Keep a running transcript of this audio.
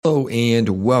Hello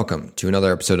and welcome to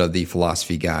another episode of The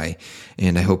Philosophy Guy.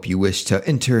 And I hope you wish to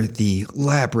enter the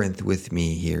labyrinth with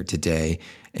me here today.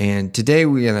 And today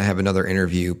we're going to have another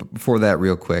interview. But before that,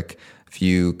 real quick, if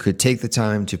you could take the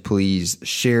time to please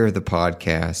share the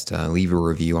podcast, leave a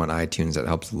review on iTunes, that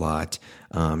helps a lot.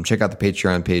 Check out the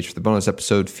Patreon page for the bonus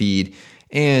episode feed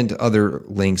and other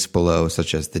links below,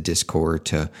 such as the Discord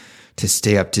to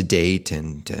stay up to date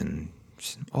and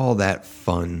all that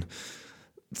fun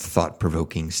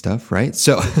thought-provoking stuff, right?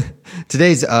 So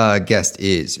today's guest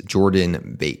is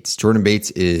Jordan Bates. Jordan Bates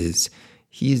is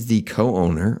the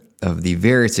co-owner of the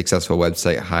very successful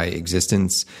website High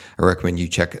Existence. I recommend you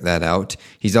check that out.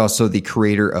 He's also the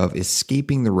creator of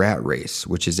Escaping the Rat Race,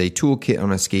 which is a toolkit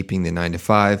on escaping the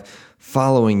 9-to-5,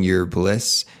 following your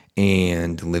bliss,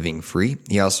 and living free.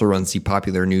 He also runs the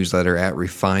popular newsletter at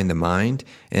Refine the Mind,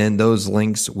 and those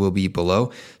links will be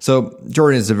below. So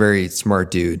Jordan is a very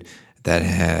smart dude that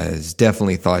has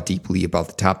definitely thought deeply about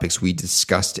the topics we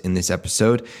discussed in this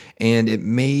episode, and it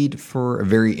made for a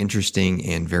very interesting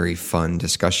and very fun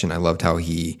discussion. I loved how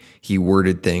he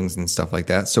worded things and stuff like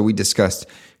that. So we discussed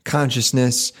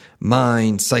consciousness,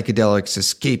 mind, psychedelics,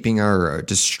 escaping our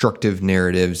destructive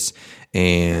narratives,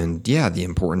 and the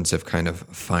importance of kind of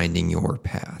finding your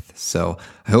path. So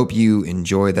I hope you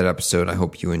enjoy that episode. I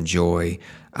hope you enjoy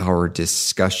our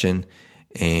discussion.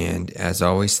 And as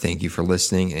always, thank you for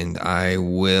listening, and I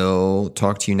will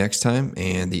talk to you next time,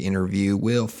 and the interview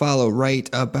will follow right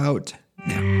about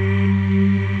now.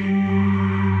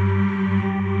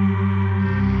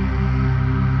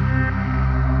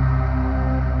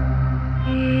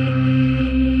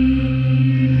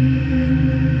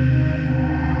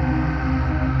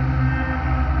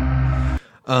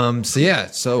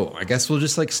 So I guess we'll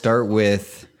just start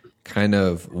with kind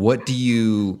of, what do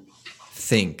you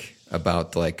think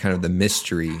about kind of the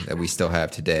mystery that we still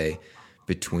have today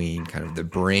between kind of the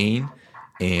brain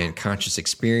and conscious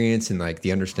experience and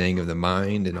the understanding of the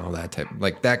mind and all that type,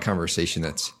 that conversation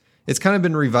it's kind of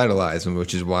been revitalized,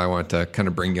 which is why I want to kind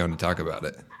of bring you on to talk about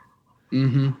it.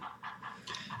 Mm-hmm.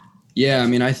 Yeah, I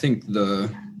mean, I think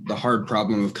the hard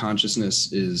problem of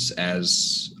consciousness is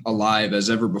as alive as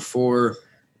ever before.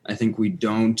 I think we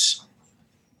don't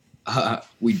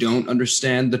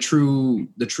understand the true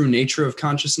nature of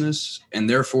consciousness, and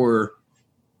therefore,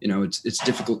 it's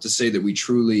difficult to say that we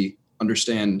truly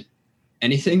understand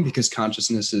anything, because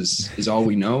consciousness is all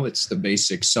we know. It's the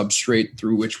basic substrate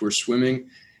through which we're swimming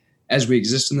as we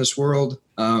exist in this world.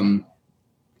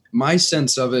 My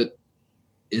sense of it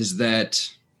is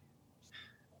that,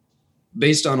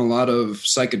 based on a lot of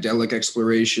psychedelic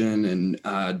exploration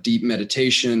and deep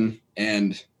meditation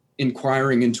and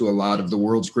inquiring into a lot of the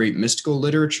world's great mystical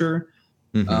literature.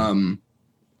 Mm-hmm.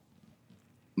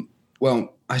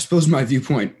 Well, I suppose my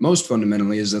viewpoint most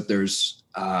fundamentally is that there's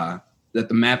that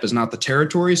the map is not the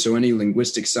territory. So any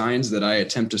linguistic signs that I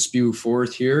attempt to spew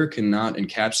forth here cannot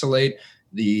encapsulate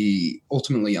the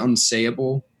ultimately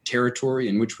unsayable territory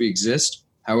in which we exist.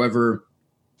 However,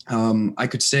 I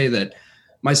could say that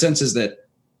my sense is that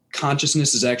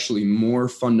consciousness is actually more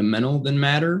fundamental than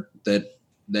matter, that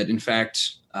in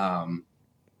fact,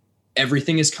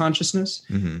 everything is consciousness.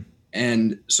 Mm-hmm.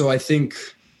 And so I think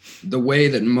the way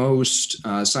that most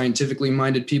scientifically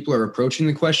minded people are approaching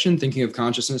the question, thinking of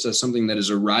consciousness as something that is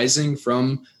arising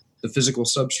from the physical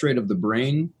substrate of the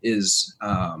brain, is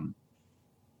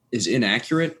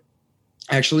inaccurate.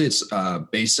 Actually, it's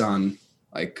based on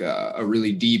a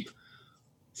really deep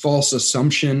false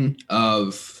assumption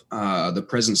of the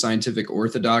present scientific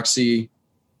orthodoxy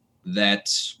that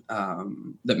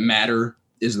matter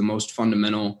is the most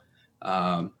fundamental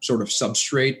sort of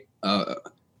substrate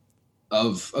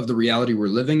of the reality we're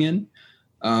living in.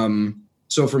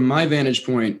 So from my vantage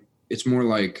point, it's more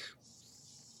like,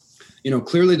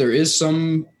 clearly there is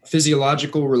some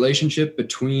physiological relationship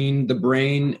between the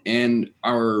brain and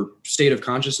our state of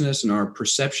consciousness and our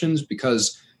perceptions,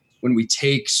 because when we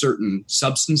take certain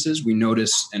substances, we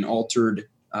notice an altered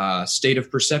state of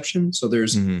perception. So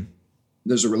there's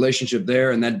a relationship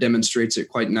there, and that demonstrates it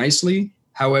quite nicely.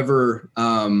 However,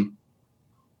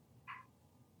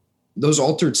 those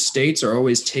altered states are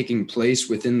always taking place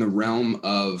within the realm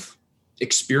of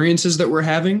experiences that we're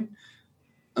having.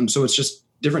 So it's just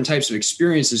different types of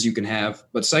experiences you can have,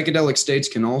 but psychedelic states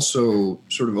can also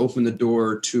sort of open the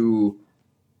door to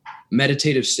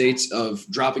meditative states of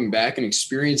dropping back and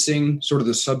experiencing sort of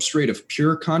the substrate of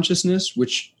pure consciousness,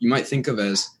 which you might think of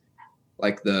as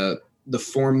the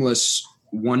formless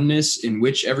oneness in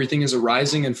which everything is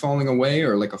arising and falling away,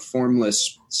 or like a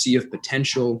formless sea of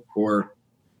potential, or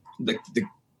the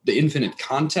infinite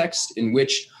context in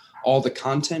which all the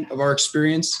content of our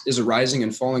experience is arising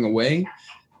and falling away.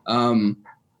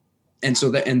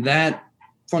 that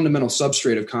fundamental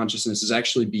substrate of consciousness is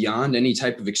actually beyond any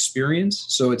type of experience.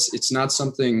 So it's not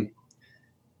something.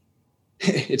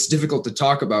 It's difficult to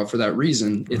talk about for that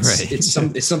reason.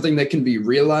 It's something that can be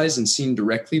realized and seen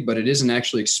directly, but it isn't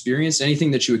actually experienced.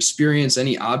 Anything that you experience,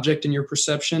 any object in your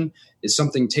perception, is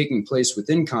something taking place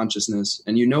within consciousness.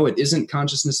 And it isn't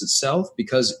consciousness itself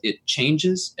because it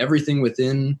changes. Everything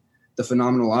within the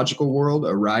phenomenological world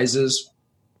arises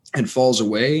and falls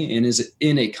away and is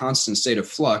in a constant state of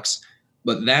flux.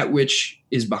 But that which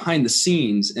is behind the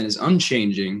scenes and is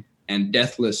unchanging and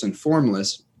deathless and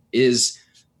formless is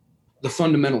the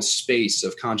fundamental space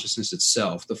of consciousness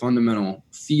itself, the fundamental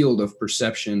field of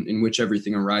perception in which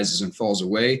everything arises and falls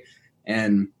away.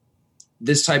 And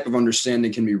this type of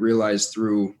understanding can be realized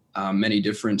through many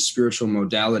different spiritual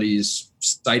modalities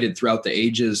cited throughout the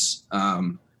ages,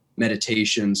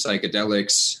 meditation,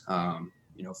 psychedelics,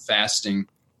 fasting,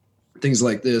 things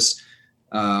like this.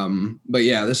 But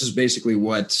yeah, this is basically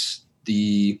what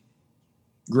the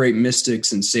great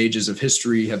mystics and sages of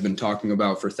history have been talking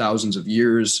about for thousands of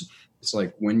years. It's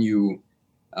like when you're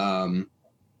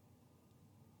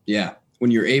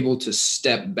able to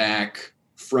step back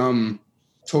from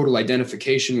total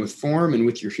identification with form and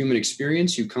with your human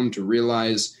experience, you come to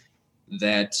realize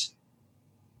that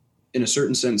in a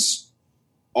certain sense,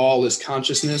 all is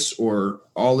consciousness or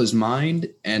all is mind,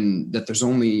 and that there's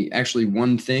only actually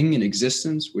one thing in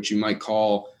existence, which you might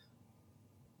call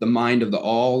the mind of the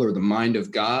all or the mind of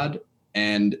God.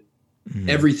 And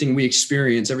everything we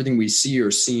experience, everything we see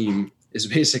or seem is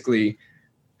basically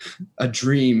a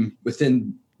dream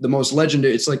within the most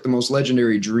legendary. It's like the most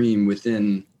legendary dream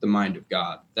within the mind of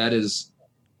God. That is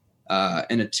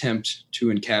an attempt to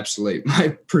encapsulate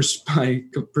my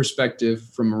perspective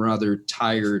from a rather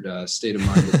tired state of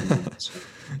mind at the moment. So.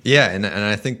 Yeah. And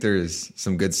I think there's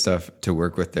some good stuff to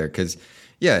work with there. Cause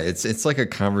it's like a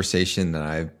conversation that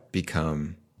I've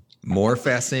become more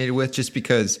fascinated with just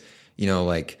because,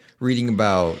 like reading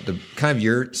about the kind of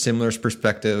your similar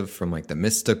perspective from like the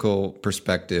mystical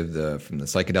perspective, from the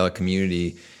psychedelic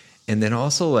community, and then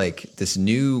also like this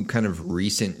new kind of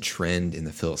recent trend in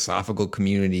the philosophical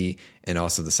community and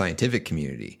also the scientific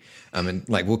community. And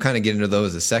like, we'll kind of get into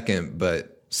those in a second,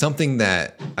 but something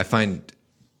that I find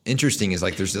interesting is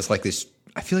like, there's this,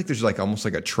 I feel like there's like almost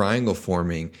like a triangle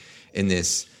forming in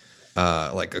this,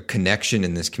 like a connection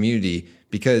in this community,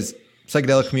 because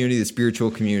psychedelic community, the spiritual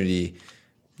community,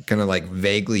 kind of like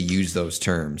vaguely use those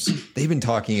terms. They've been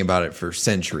talking about it for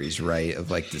centuries, right?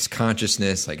 Of like this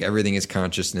consciousness, like everything is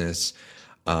consciousness,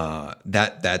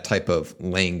 that type of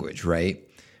language, right?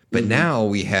 But now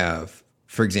we have,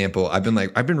 for example, I've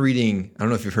been reading, I don't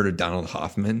know if you've heard of Donald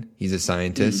Hoffman. He's a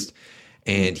scientist,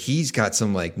 and he's got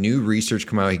some like new research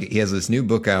come out. He has this new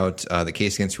book out, The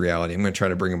Case Against Reality. I'm going to try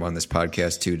to bring him on this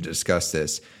podcast too to discuss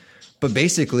this. But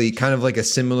basically, kind of like a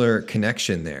similar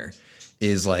connection there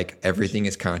is like everything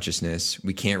is consciousness.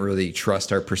 We can't really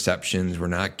trust our perceptions. We're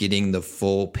not getting the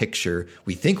full picture.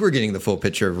 We think we're getting the full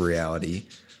picture of reality,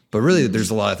 but really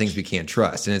there's a lot of things we can't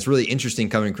trust. And it's really interesting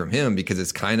coming from him because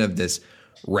it's kind of this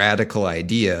radical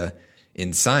idea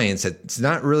in science that's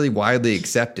not really widely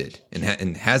accepted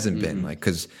and hasn't been, like,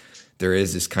 because there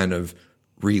is this kind of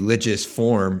religious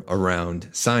form around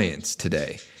science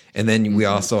today. And then we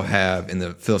also have in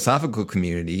the philosophical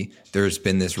community, there's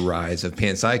been this rise of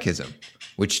panpsychism,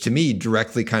 which to me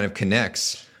directly kind of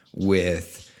connects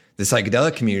with the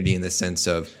psychedelic community in the sense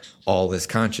of all this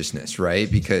consciousness, right?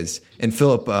 Because, and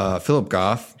Philip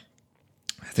Goff,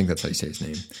 I think that's how you say his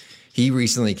name, he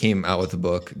recently came out with a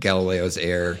book, Galileo's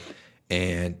Error,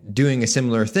 and doing a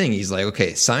similar thing. He's like,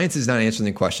 okay, science is not answering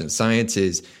the question. Science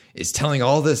is telling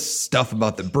all this stuff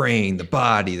about the brain, the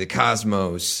body, the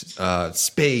cosmos,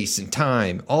 space and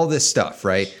time, all this stuff,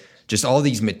 right? Just all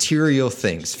these material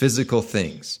things, physical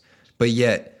things. But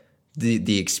yet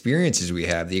the experiences we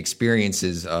have, the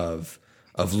experiences of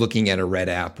looking at a red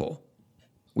apple,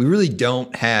 we really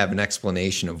don't have an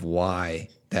explanation of why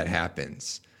that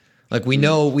happens. Like we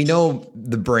know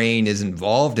the brain is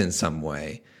involved in some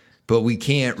way, but we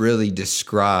can't really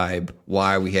describe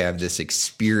why we have this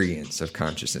experience of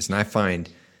consciousness. And I find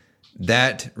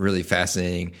that really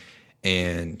fascinating.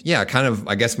 And yeah, kind of,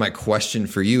 I guess my question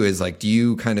for you is like, do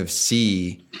you kind of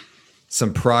see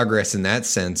some progress in that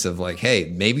sense of like, hey,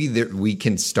 maybe we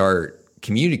can start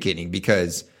communicating?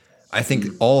 Because I think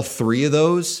all three of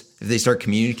those, if they start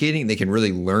communicating, they can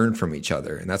really learn from each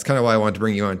other. And that's kind of why I wanted to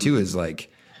bring you on too, is like,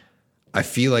 I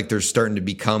feel like there's starting to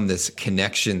become this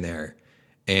connection there.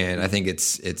 And I think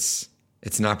it's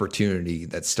an opportunity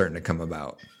that's starting to come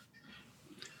about.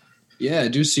 Yeah, I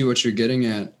do see what you're getting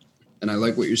at. and I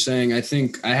like what you're saying. I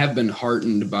think I have been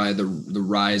heartened by the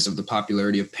rise of the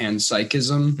popularity of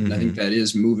panpsychism. And I think that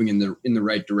is moving in the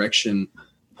right direction,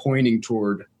 pointing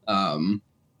toward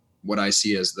what I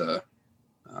see as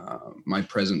my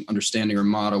present understanding or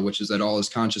model, which is that all is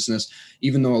consciousness.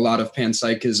 Even though a lot of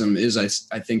panpsychism is,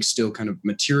 I think, still kind of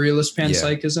materialist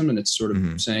panpsychism, and it's sort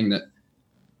of saying that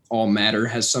all matter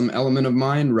has some element of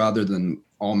mind rather than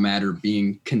all matter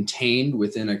being contained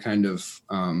within a kind of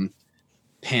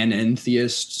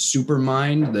panentheist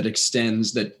supermind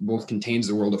that both contains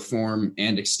the world of form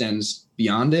and extends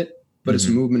beyond it, but it's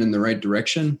a movement in the right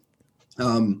direction.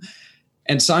 And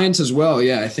science as well.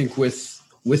 Yeah, I think with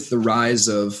the rise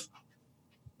of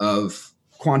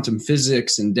quantum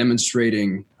physics and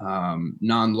demonstrating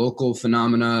non-local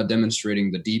phenomena,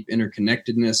 demonstrating the deep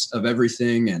interconnectedness of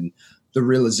everything, and the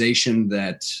realization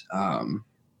that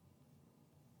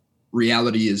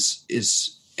reality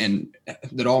is and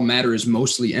that all matter is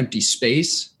mostly empty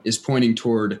space, is pointing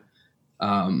toward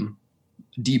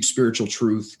deep spiritual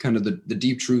truth, kind of the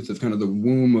deep truth of kind of the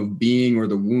womb of being, or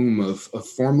the womb of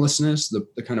formlessness,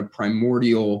 the kind of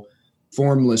primordial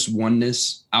formless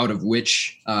oneness out of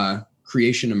which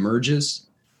creation emerges.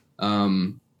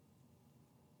 And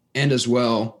as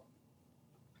well,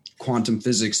 quantum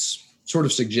physics sort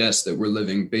of suggests that we're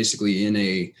living basically in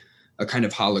a kind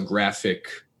of holographic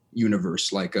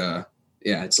universe,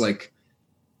 it's like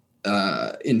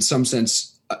in some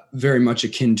sense very much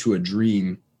akin to a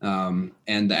dream, and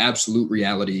the absolute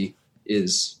reality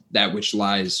is that which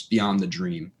lies beyond the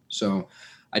dream. So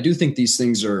I do think these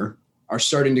things are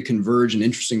starting to converge in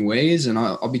interesting ways, and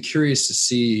I'll be curious to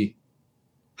see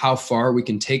how far we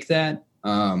can take that.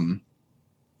 I'm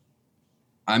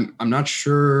not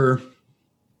sure.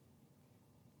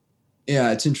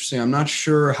 Yeah, it's interesting. I'm not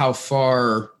sure how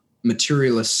far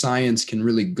materialist science can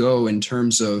really go in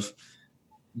terms of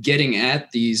getting at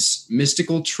these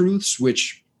mystical truths,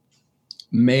 which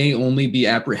may only be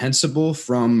apprehensible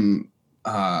from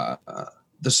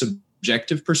the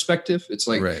subjective perspective. It's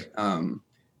like, right.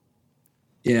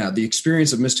 The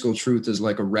experience of mystical truth is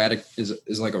like a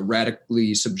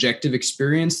radically subjective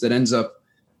experience that ends up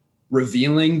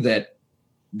revealing that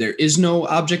there is no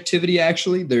objectivity.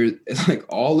 Actually, there, like,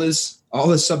 all is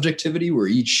subjectivity. We're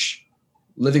each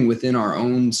living within our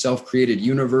own self-created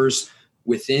universe,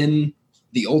 within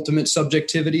the ultimate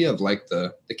subjectivity of like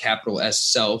the capital S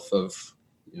self of,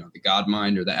 the God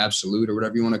mind or the absolute or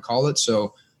whatever you want to call it.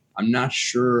 So I'm not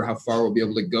sure how far we'll be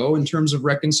able to go in terms of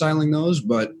reconciling those,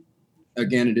 but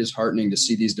again, it is heartening to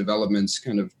see these developments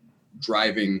kind of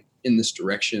driving in this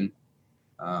direction.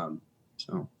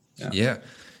 Yeah.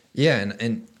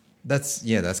 And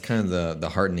that's kind of the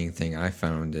heartening thing I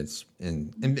found. It's,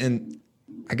 and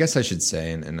I guess I should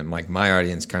say, and like my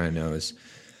audience kind of knows,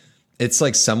 it's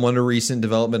like somewhat a recent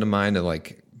development of mine, of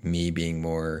like me being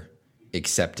more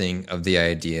accepting of the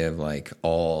idea of like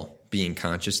all being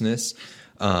consciousness.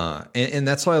 And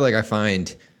that's why, like, I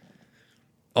find,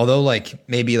 although like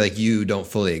maybe like you don't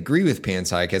fully agree with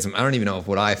panpsychism, I don't even know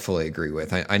what I fully agree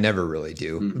with. I never really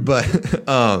do, but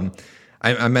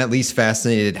I'm at least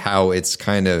fascinated how it's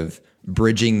kind of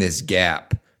bridging this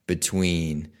gap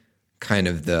between kind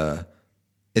of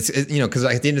because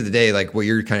at the end of the day, like what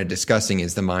you're kind of discussing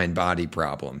is the mind-body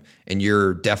problem, and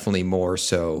you're definitely more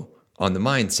so on the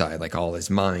mind side, like all is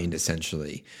mind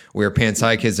essentially, where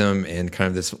panpsychism and kind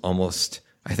of this almost,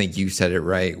 I think you said it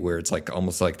right, where it's like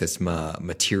almost like this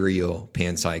material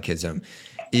panpsychism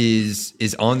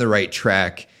is on the right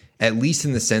track, at least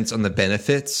in the sense on the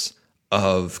benefits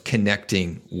of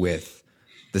connecting with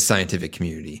the scientific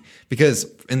community. Because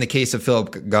in the case of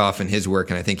Philip Goff and his work,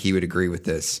 and I think he would agree with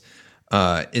this,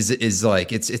 is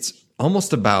like it's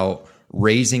almost about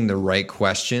raising the right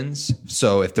questions.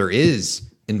 So if there is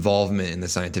involvement in the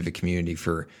scientific community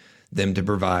for them to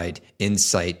provide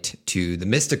insight to the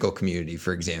mystical community,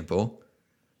 for example,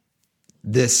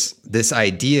 this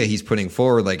idea he's putting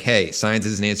forward, like, hey, science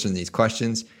isn't answering these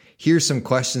questions. Here's some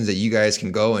questions that you guys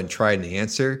can go and try and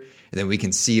answer, and then we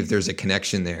can see if there's a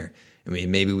connection there. I mean,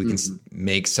 maybe we can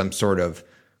make some sort of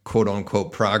quote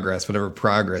unquote progress, whatever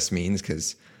progress means,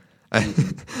 because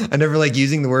I never like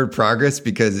using the word progress,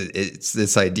 because it's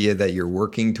this idea that you're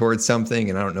working towards something.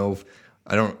 And I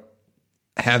don't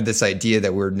have this idea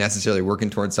that we're necessarily working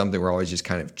towards something. We're always just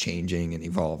kind of changing and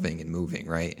evolving and moving.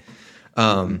 Right.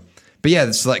 But yeah,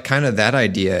 it's like kind of that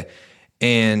idea.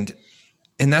 And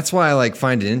that's why I like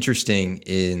find it interesting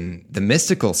in the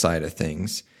mystical side of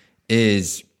things,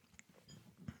 is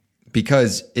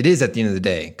because it is, at the end of the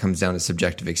day, comes down to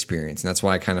subjective experience. And that's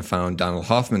why I kind of found Donald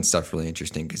Hoffman's stuff really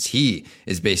interesting, because he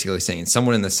is basically saying,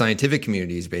 someone in the scientific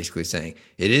community is basically saying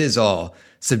it is all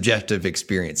subjective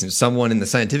experience. And someone in the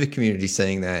scientific community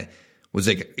saying that was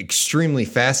like extremely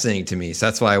fascinating to me. So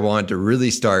that's why I wanted to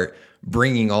really start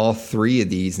bringing all three of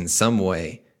these in some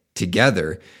way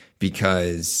together,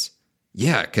 because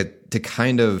to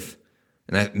kind of,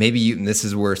 and this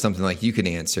is where something like you could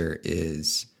answer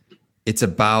is, it's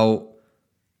about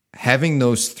having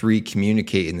those three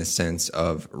communicate in the sense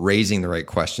of raising the right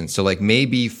questions. So like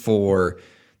maybe for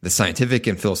the scientific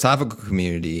and philosophical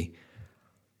community,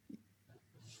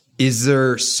 is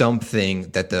there something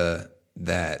that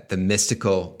the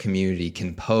mystical community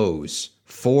can pose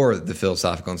for the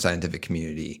philosophical and scientific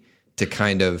community to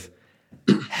kind of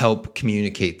help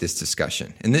communicate this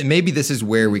discussion? And then maybe this is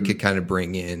where we could kind of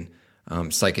bring in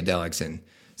psychedelics and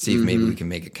see if maybe we can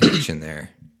make a connection there.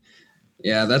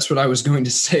 Yeah, that's what I was going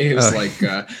to say. It was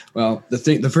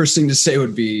the first thing to say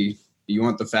would be, you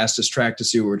want the fastest track to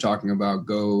see what we're talking about,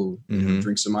 go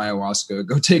drink some ayahuasca,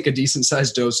 go take a decent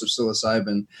sized dose of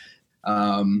psilocybin.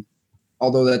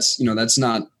 Although that's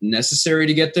not necessary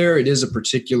to get there. It is a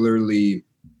particularly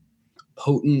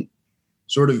potent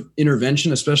sort of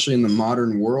intervention, especially in the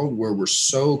modern world where we're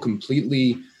so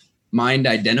completely mind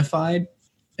identified,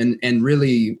 and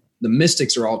really the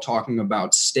mystics are all talking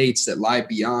about states that lie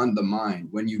beyond the mind.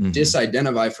 When you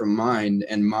disidentify from mind,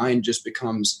 and mind just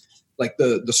becomes like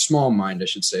the small mind, I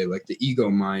should say, like the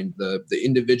ego mind, the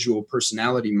individual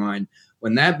personality mind,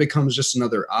 when that becomes just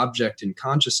another object in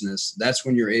consciousness, that's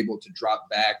when you're able to drop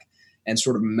back and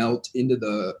sort of melt into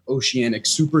the oceanic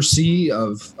super sea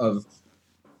of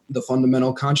the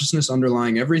fundamental consciousness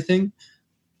underlying everything.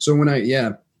 So when I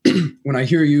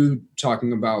hear you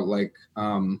talking about like,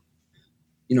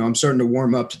 I'm starting to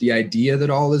warm up to the idea that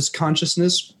all is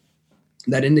consciousness,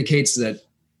 that indicates that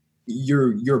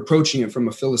you're approaching it from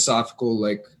a philosophical,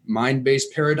 like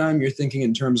mind-based paradigm. You're thinking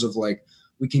in terms of like,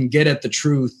 we can get at the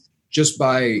truth just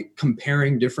by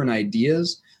comparing different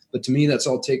ideas. But to me, that's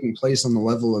all taking place on the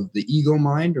level of the ego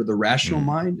mind or the rational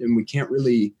mind. And we can't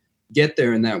really get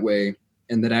there in that way.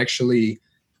 And that actually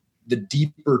the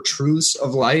deeper truths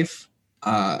of life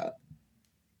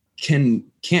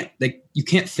you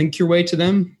can't think your way to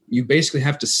them. You basically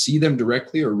have to see them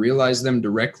directly or realize them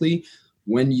directly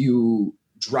when you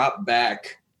drop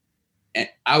back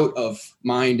out of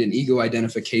mind and ego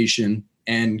identification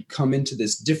and come into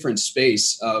this different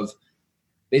space of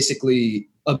basically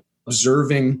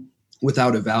observing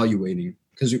without evaluating.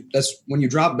 Because that's when you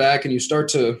drop back and you start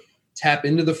to tap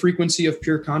into the frequency of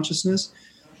pure consciousness,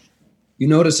 you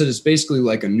notice that it's basically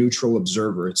like a neutral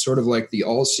observer. It's sort of like the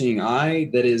all-seeing eye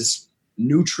that is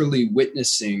neutrally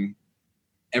witnessing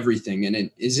everything. And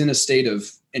it is in a state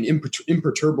of an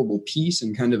imperturbable peace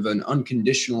and kind of an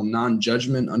unconditional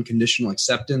non-judgment, unconditional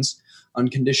acceptance,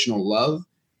 unconditional love.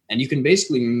 And you can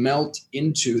basically melt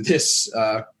into this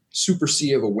super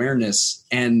sea of awareness.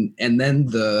 And then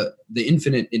the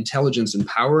infinite intelligence and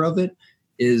power of it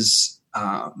is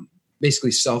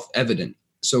basically self-evident.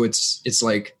 So it's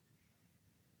like,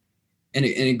 and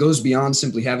it goes beyond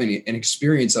simply having an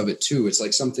experience of it too. It's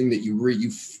like something that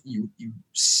you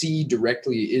see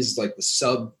directly is like the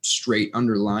substrate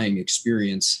underlying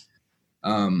experience.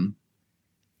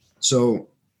 So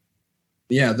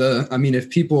yeah, if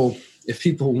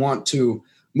people want to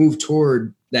move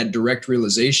toward that direct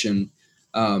realization,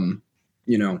 taking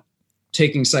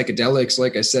psychedelics,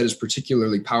 like I said, is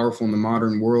particularly powerful in the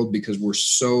modern world because we're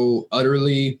so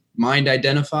utterly mind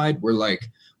identified. We're like,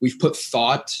 we've put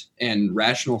thought and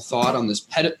rational thought on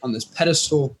this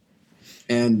pedestal,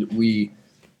 and we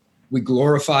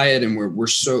glorify it, and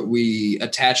we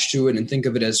attach to it and think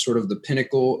of it as sort of the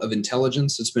pinnacle of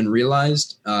intelligence that's been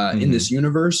realized in this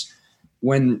universe.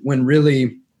 When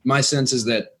really, my sense is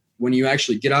that when you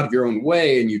actually get out of your own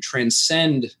way and you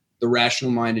transcend the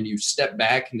rational mind and you step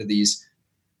back into these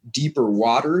deeper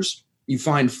waters, you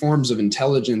find forms of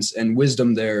intelligence and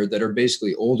wisdom there that are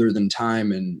basically older than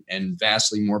time and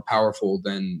vastly more powerful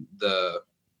than the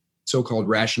so-called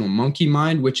rational monkey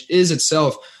mind, which is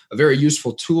itself a very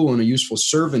useful tool and a useful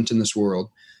servant in this world.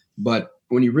 But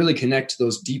when you really connect to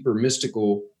those deeper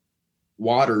mystical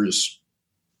waters,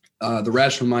 the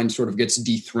rational mind sort of gets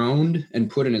dethroned and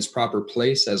put in its proper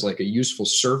place as like a useful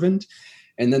servant.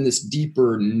 And then this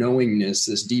deeper knowingness,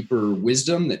 this deeper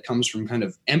wisdom that comes from kind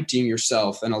of emptying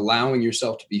yourself and allowing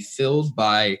yourself to be filled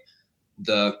by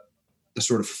the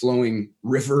sort of flowing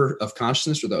river of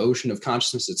consciousness or the ocean of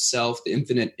consciousness itself, the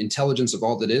infinite intelligence of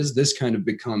all that is. This kind of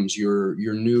becomes your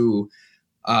new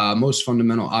most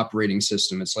fundamental operating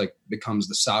system. It's like becomes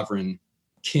the sovereign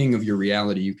king of your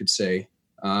reality, you could say.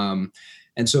 And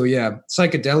so, yeah,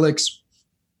 psychedelics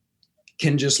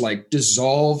can just like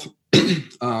dissolve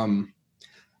the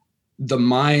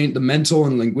mental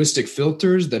and linguistic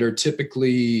filters that are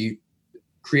typically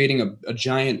creating a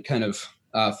giant kind of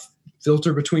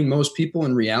filter between most people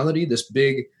and reality, this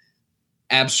big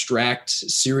abstract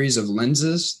series of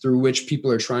lenses through which people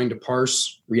are trying to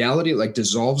parse reality. It like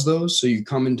dissolves those, so you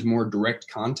come into more direct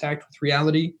contact with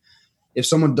reality. If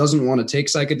someone doesn't want to take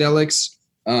psychedelics,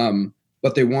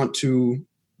 but they want to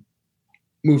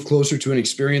move closer to an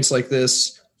experience like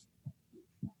this,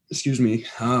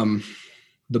 the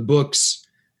books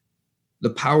The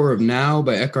Power of Now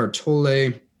by Eckhart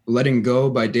Tolle, Letting Go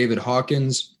by David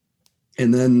Hawkins,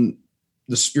 and then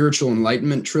the Spiritual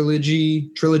Enlightenment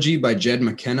trilogy by Jed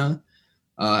McKenna,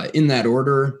 in that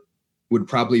order, would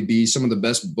probably be some of the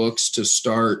best books to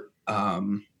start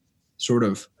sort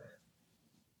of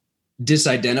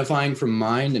disidentifying from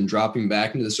mind and dropping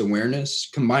back into this awareness,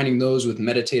 combining those with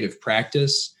meditative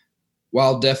practice,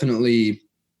 while definitely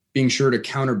being sure to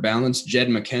counterbalance Jed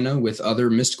McKenna with other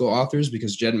mystical authors,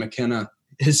 because Jed McKenna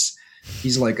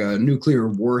he's like a nuclear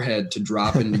warhead to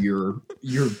drop into your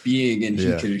being, and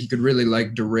he could really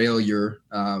like derail your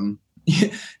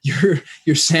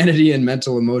your sanity and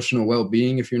mental emotional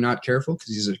well-being if you're not careful,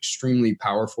 because he's an extremely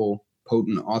powerful,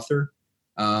 potent author.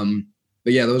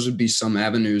 But yeah, those would be some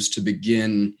avenues to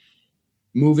begin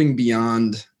moving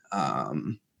beyond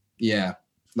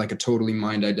like a totally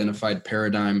mind identified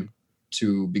paradigm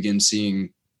to begin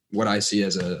seeing what I see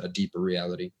as a deeper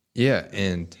reality. Yeah.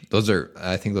 And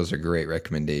I think those are great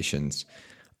recommendations.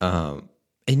 And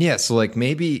yeah, so like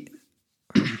maybe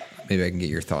I can get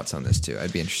your thoughts on this too.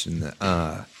 I'd be interested in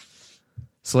that.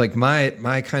 So like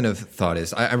my kind of thought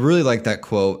is, I really like that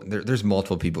quote. There's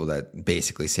multiple people that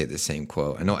basically say the same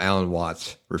quote. I know Alan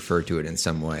Watts referred to it in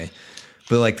some way,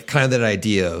 but like kind of that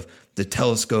idea of the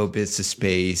telescope is to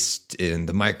space and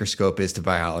the microscope is to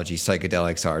biology,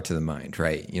 psychedelics are to the mind,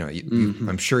 right? You know,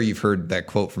 I'm sure you've heard that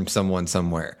quote from someone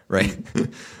somewhere, right?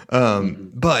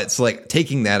 But it's like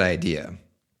taking that idea,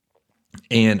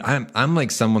 and I'm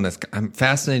like someone I'm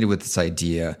fascinated with this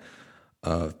idea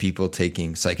of people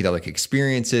taking psychedelic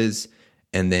experiences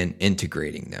and then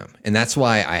integrating them. And that's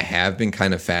why I have been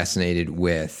kind of fascinated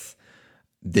with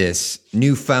this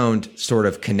newfound sort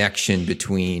of connection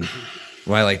between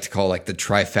what I like to call like the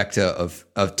trifecta of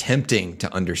attempting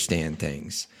to understand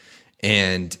things,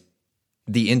 and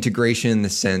the integration in the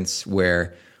sense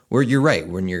where you're right,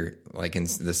 when you're like in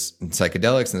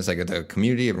psychedelics and the psychedelic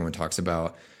community, everyone talks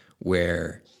about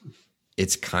where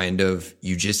it's kind of,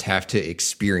 you just have to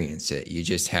experience it. You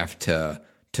just have to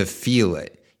feel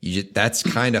it. That's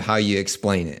kind of how you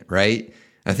explain it, right?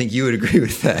 I think you would agree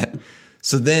with that.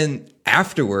 So then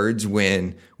afterwards,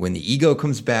 when the ego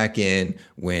comes back in,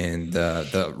 when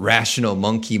the rational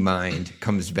monkey mind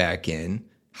comes back in,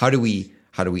 how do we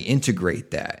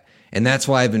integrate that? And that's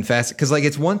why I've been fascinated, because like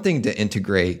it's one thing to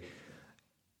integrate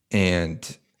in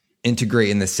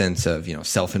the sense of, you know,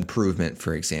 self-improvement,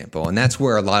 for example. And that's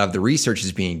where a lot of the research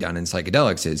is being done in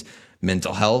psychedelics, is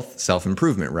mental health,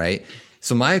 self-improvement, right?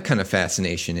 So my kind of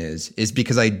fascination is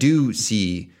because I do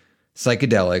see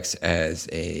psychedelics as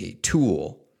a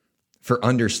tool for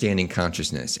understanding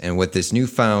consciousness. And with this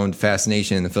newfound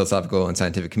fascination in the philosophical and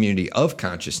scientific community of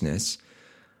consciousness,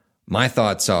 my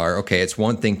thoughts are, okay, it's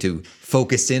one thing to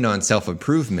focus in on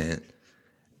self-improvement,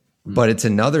 but it's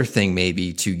another thing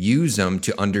maybe to use them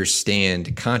to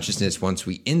understand consciousness once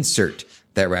we insert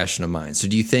that rational mind. So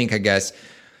do you think, I guess,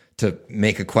 to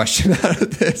make a question out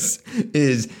of this,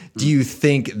 is do you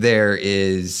think there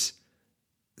is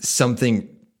something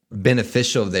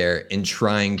beneficial there in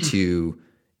trying to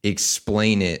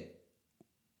explain it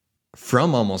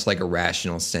from almost like a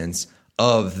rational sense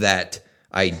of that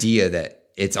idea that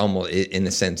it's almost, in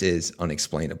a sense, is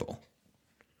unexplainable?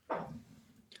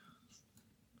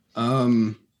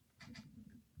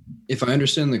 If I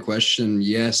understand the question,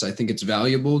 yes, I think it's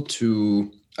valuable to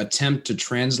attempt to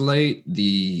translate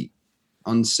the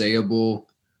unsayable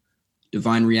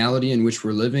divine reality in which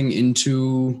we're living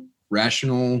into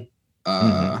rational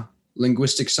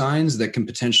linguistic signs that can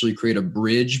potentially create a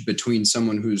bridge between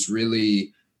someone who's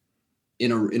really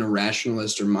in a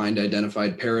rationalist or mind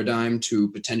identified paradigm to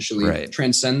potentially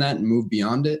transcend that and move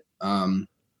beyond it.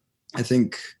 I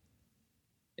think,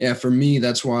 yeah, for me,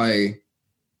 that's why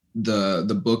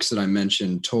the books that I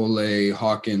mentioned, Tolle,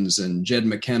 Hawkins, and Jed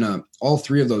McKenna, all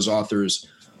three of those authors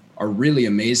are really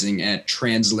amazing at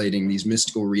translating these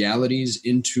mystical realities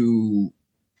into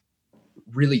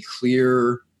really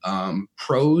clear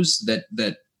prose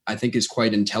that I think is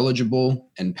quite intelligible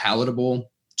and palatable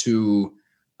to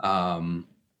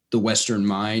the Western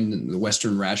mind and the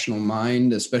Western rational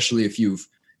mind, especially if you've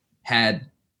had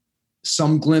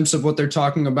some glimpse of what they're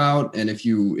talking about. And if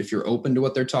you're open to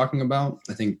what they're talking about,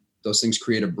 I think those things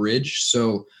create a bridge.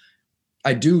 So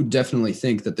I do definitely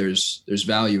think that there's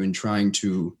value in trying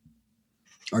to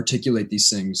articulate these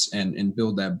things and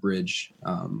build that bridge.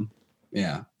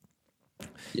 Yeah.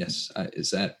 Yes.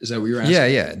 Is that what you're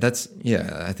asking?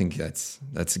 Yeah. I think that's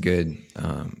a good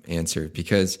answer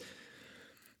because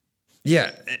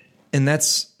and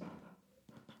that's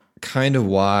kind of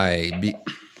why,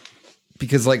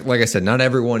 because like I said, not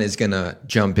everyone is going to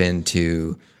jump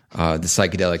into the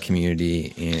psychedelic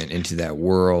community and into that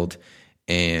world.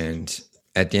 And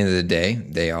at the end of the day,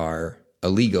 they are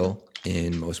illegal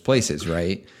in most places,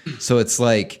 right? So it's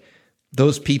like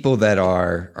those people that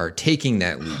are taking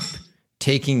that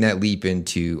leap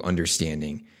into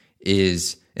understanding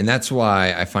and that's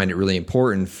why I find it really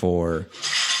important for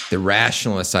the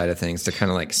rationalist side of things to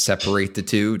kind of like separate the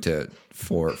two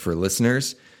for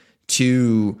listeners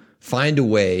to find a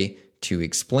way to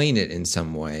explain it in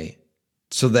some way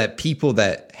so that people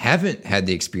that haven't had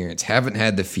the experience, haven't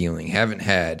had the feeling, haven't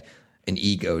had an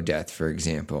ego death, for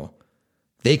example,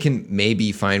 they can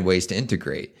maybe find ways to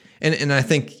integrate. And I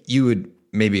think you would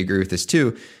maybe agree with this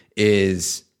too,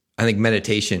 I think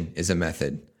meditation is a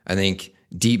method. I think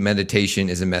deep meditation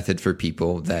is a method for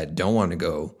people that don't want to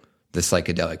go the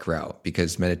psychedelic route,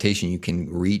 because meditation, you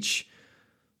can reach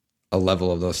a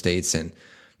level of those states. And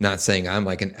not saying I'm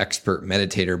like an expert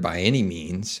meditator by any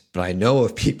means, but I know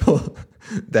of people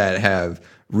that have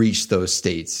reached those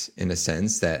states in a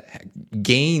sense, that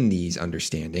gain these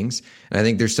understandings. And I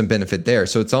think there's some benefit there.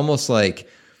 So it's almost like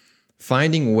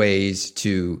finding ways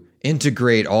to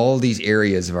integrate all these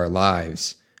areas of our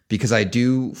lives, because I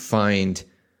do find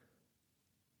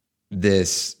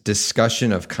this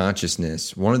discussion of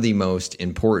consciousness one of the most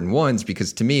important ones,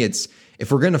 because to me, it's,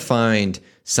 if we're going to find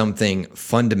something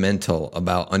fundamental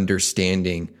about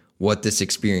understanding what this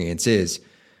experience is,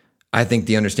 I think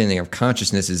the understanding of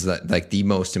consciousness is like the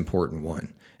most important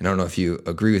one. And I don't know if you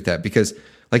agree with that, because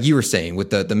like you were saying with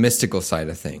the mystical side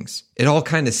of things, it all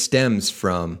kind of stems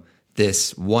from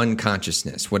this one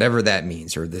consciousness, whatever that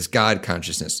means, or this God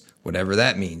consciousness, whatever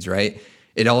that means, right?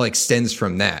 It all extends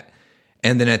from that.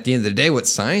 And then at the end of the day, what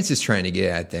science is trying to get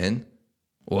at then,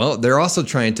 well, they're also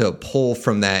trying to pull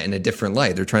from that in a different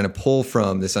light. They're trying to pull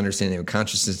from this understanding of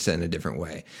consciousness in a different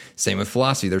way. Same with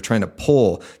philosophy. They're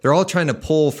all trying to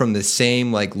pull from the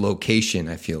same like location,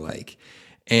 I feel like.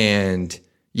 And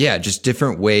yeah, just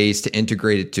different ways to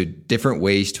integrate it, to different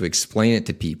ways to explain it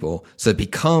to people, so it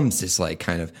becomes this like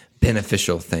kind of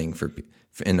beneficial thing for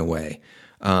in a way.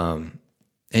 And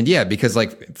yeah, because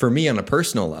like for me on a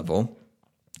personal level,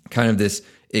 kind of this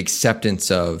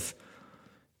acceptance of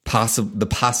the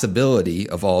possibility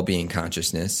of all being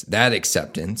consciousness, that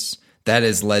acceptance, that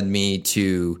has led me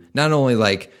to not only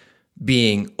like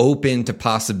being open to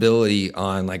possibility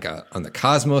on like on the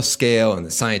cosmos scale and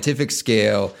the scientific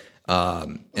scale,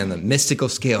 and the mystical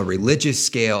scale, religious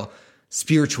scale,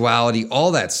 spirituality,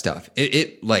 all that stuff.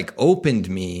 It like opened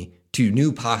me to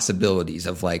new possibilities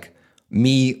of like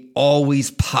me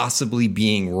always possibly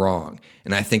being wrong.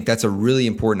 And I think that's a really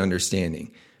important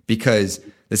understanding, because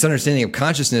this understanding of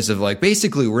consciousness of like,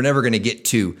 basically we're never going to get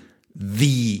to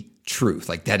the truth,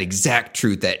 like that exact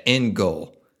truth, that end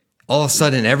goal. All of a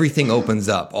sudden everything opens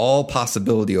up, all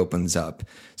possibility opens up.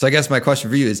 So I guess my question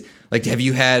for you is like, have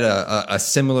you had a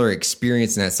similar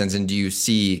experience in that sense? And do you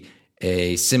see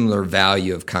a similar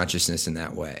value of consciousness in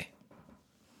that way?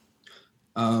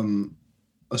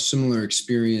 A similar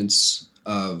experience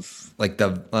of I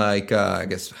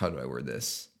guess, how do I word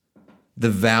this? The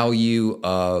value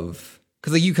of,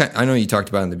 because like I know you talked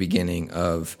about in the beginning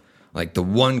of like the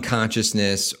one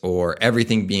consciousness or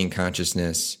everything being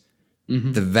consciousness,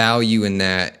 mm-hmm. the value in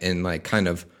that and like kind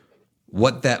of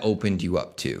what that opened you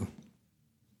up to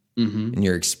mm-hmm. in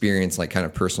your experience, like kind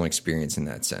of personal experience in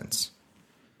that sense.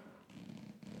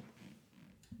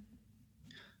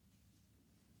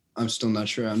 I'm still not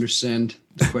sure I understand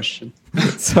the question.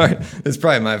 Sorry, it's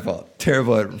probably my fault.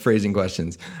 Terrible at phrasing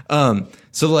questions.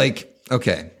 So like,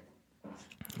 okay,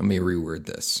 let me reword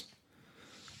this.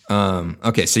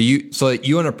 Okay, so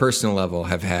you on a personal level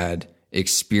have had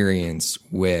experience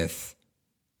with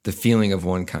the feeling of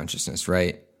one consciousness,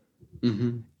 right?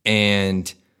 Mm-hmm.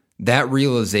 And that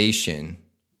realization,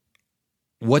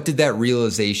 what did that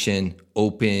realization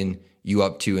open you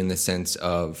up to in the sense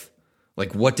of,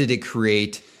 like, what did it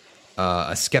create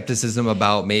a skepticism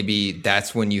about? Maybe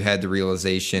that's when you had the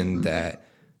realization that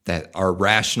our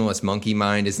rationalist monkey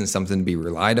mind isn't something to be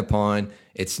relied upon.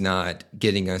 It's not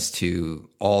getting us to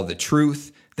all the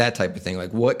truth, that type of thing.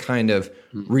 Like, what kind of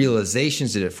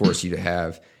realizations did it force you to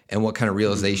have, and what kind of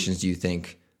realizations do you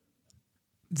think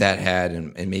that had,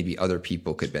 and maybe other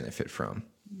people could benefit from?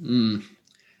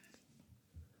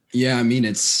 Yeah, I mean,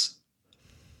 it's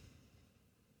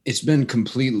been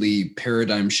completely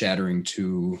paradigm shattering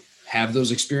to have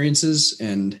those experiences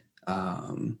and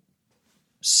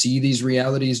see these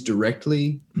realities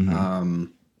directly.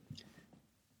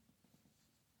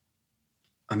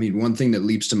 I mean, one thing that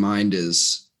leaps to mind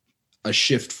is a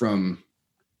shift from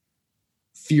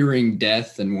fearing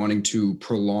death and wanting to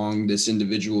prolong this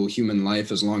individual human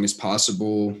life as long as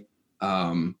possible,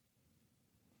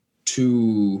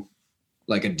 to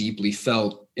like a deeply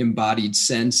felt embodied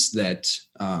sense that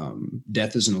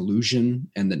death is an illusion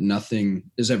and that nothing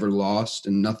is ever lost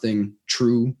and nothing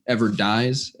true ever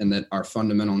dies, and that our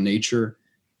fundamental nature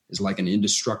is like an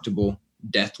indestructible,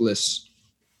 deathless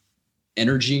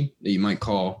energy that you might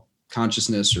call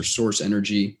consciousness or source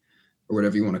energy or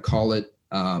whatever you want to call it.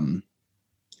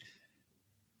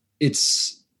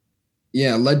 It's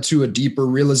led to a deeper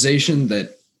realization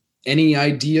that any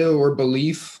idea or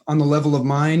belief on the level of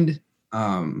mind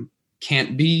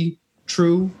can't be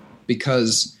true,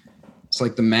 because it's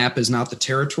like the map is not the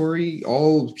territory.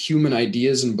 All human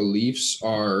ideas and beliefs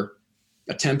are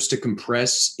attempts to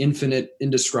compress infinite,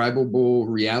 indescribable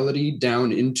reality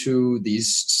down into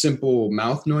these simple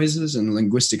mouth noises and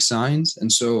linguistic signs.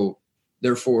 And so,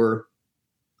 therefore,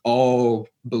 all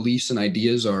beliefs and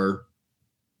ideas are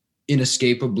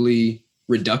inescapably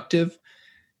reductive.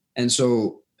 And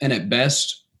at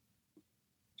best,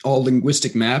 all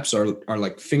linguistic maps are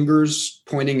like fingers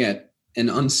pointing at an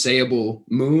unsayable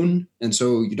moon. And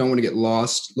so you don't want to get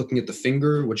lost looking at the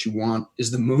finger. What you want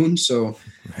is the moon. So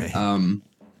you want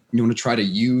to try to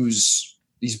use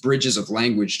these bridges of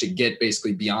language to get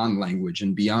basically beyond language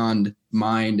and beyond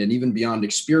mind and even beyond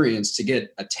experience, to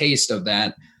get a taste of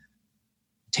that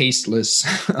tasteless,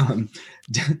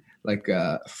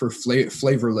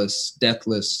 flavorless,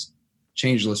 deathless,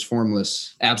 changeless,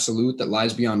 formless absolute that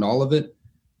lies beyond all of it.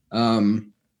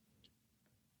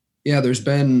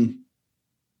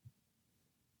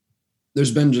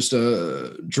 There's been just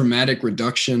a dramatic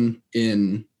reduction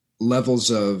in levels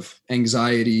of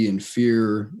anxiety and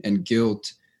fear and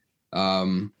guilt,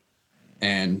 and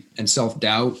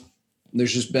self-doubt.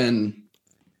 There's just been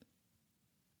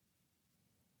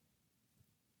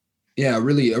a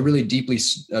really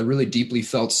deeply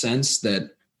felt sense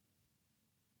that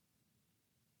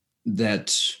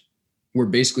we're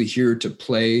basically here to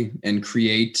play and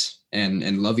create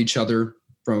and love each other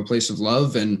from a place of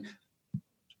love, and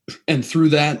through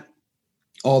that,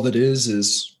 all that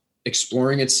is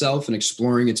exploring itself and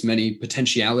exploring its many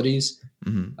potentialities.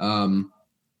 And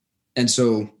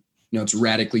so, it's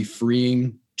radically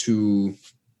freeing to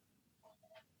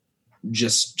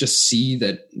just see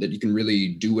that you can really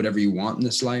do whatever you want in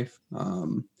this life.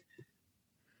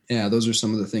 Those are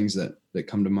some of the things that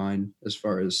come to mind as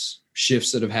far as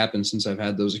shifts that have happened since I've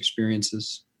had those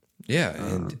experiences. Yeah.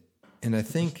 And I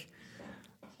think,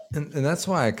 and that's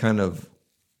why I kind of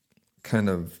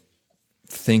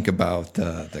think about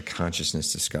the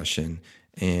consciousness discussion,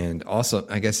 and also,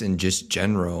 I guess, in just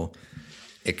general,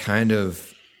 it kind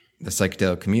of, the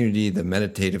psychedelic community, the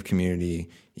meditative community,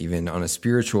 even on a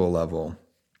spiritual level,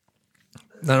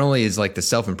 not only is like the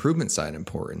self-improvement side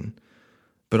important,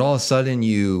 but all of a sudden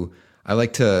I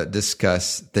like to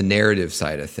discuss the narrative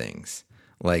side of things,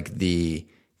 like the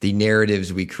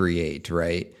narratives we create,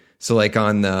 right? So like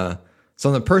on the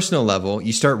personal level,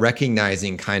 you start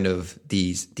recognizing kind of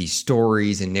these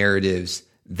stories and narratives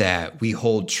that we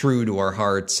hold true to our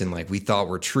hearts, and like we thought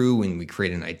were true, and we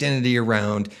create an identity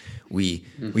around. We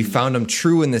found them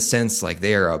true in the sense like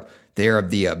they are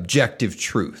the objective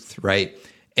truth, right?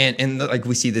 And like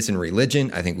we see this in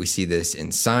religion. I think we see this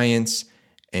in science,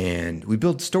 and we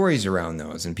build stories around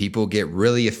those, and people get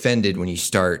really offended when you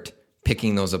start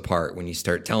picking those apart, when you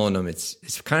start telling them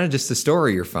it's kind of just the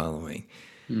story you're following.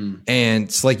 And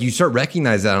it's like you start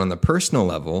recognize that on the personal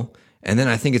level. And then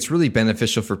I think it's really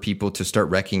beneficial for people to start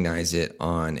recognize it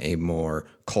on a more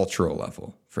cultural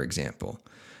level, for example.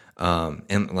 And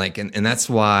that's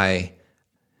why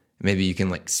maybe you can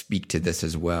like speak to this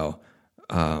as well.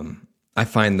 I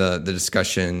find the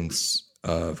discussions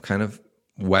of kind of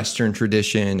Western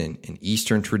tradition and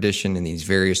Eastern tradition and these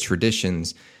various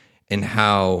traditions and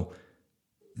how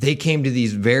they came to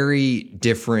these very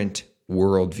different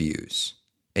worldviews.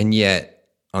 And yet,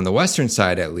 on the Western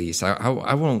side, at least,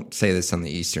 I won't say this on the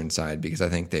Eastern side because I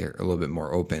think they're a little bit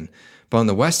more open. But on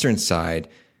the Western side,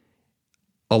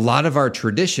 a lot of our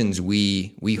traditions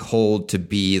we hold to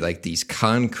be like these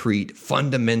concrete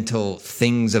fundamental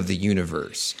things of the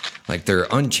universe, like they're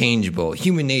unchangeable,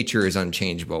 human nature is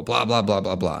unchangeable, blah blah blah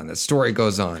blah blah, and the story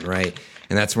goes on, right?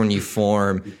 And that's when you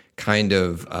form kind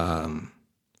of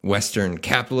Western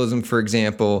capitalism, for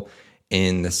example,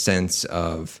 in the sense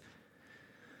of,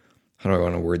 how do I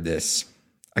want to word this?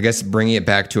 I guess bringing it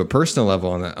back to a personal level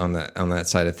on that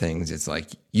side of things, it's like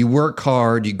you work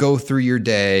hard, you go through your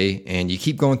day, and you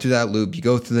keep going through that loop. You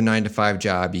go through the 9-to-5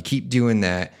 job, you keep doing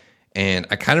that. And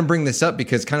I kind of bring this up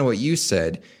because kind of what you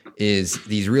said is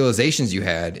these realizations you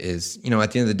had is, you know,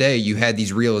 at the end of the day, you had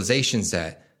these realizations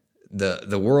that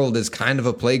the world is kind of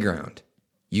a playground.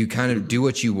 You kind of do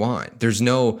what you want. There's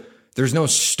no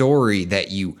story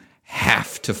that you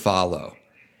have to follow.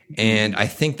 And I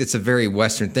think that's a very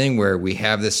Western thing where we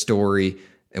have this story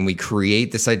and we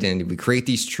create this identity, we create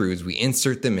these truths, we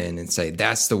insert them in and say,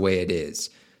 that's the way it is.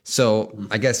 So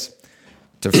I guess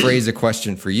to phrase a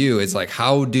question for you is like,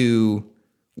 how do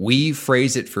we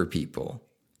phrase it for people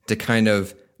to kind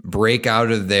of break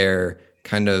out of their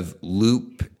kind of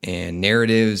loop and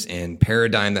narratives and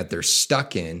paradigm that they're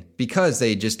stuck in because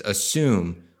they just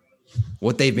assume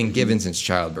what they've been given since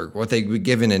childbirth, what they've been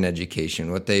given in education,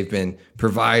 what they've been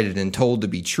provided and told to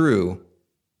be true.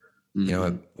 You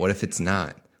know, what if it's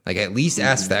not? Like, at least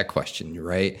ask that question,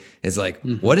 right? It's like,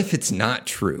 what if it's not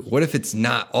true? What if it's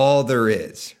not all there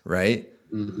is, right?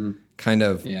 Kind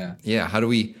of, yeah. How do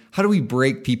we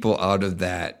break people out of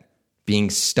that being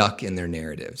stuck in their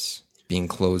narratives, being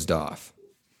closed off?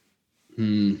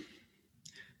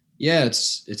 Yeah,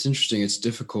 it's interesting. It's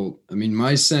difficult. I mean,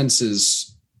 my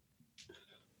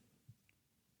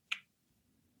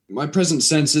present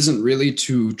sense isn't really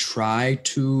to try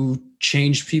to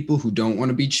change people who don't want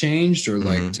to be changed, or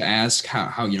like to ask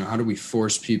how do we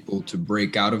force people to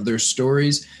break out of their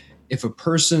stories?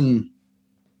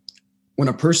 When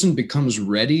a person becomes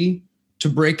ready to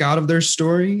break out of their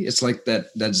story, it's like that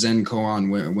Zen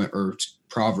koan or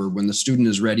proverb, when the student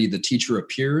is ready, the teacher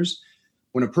appears.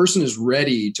 When a person is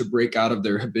ready to break out of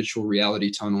their habitual reality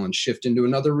tunnel and shift into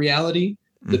another reality,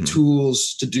 the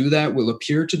tools to do that will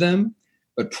appear to them.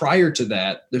 But prior to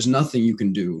that, there's nothing you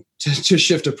can do to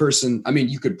shift a person. I mean,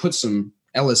 you could put some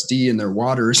LSD in their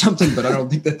water or something, but I don't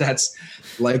think that's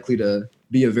likely to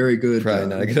be a very good. Probably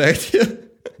not a good idea.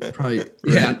 Probably,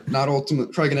 not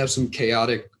ultimate. Probably gonna have some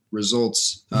chaotic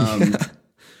results.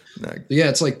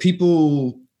 It's like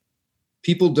people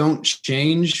don't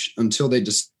change until they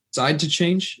decide to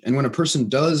change, and when a person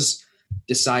does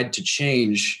decide to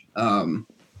change,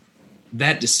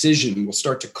 that decision will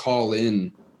start to call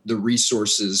in the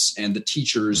resources and the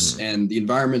teachers and the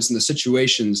environments and the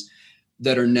situations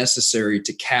that are necessary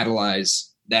to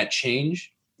catalyze that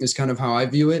change, is kind of how I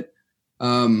view it.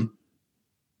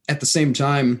 At the same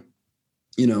time,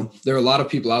 you know, there are a lot of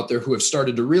people out there who have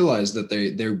started to realize that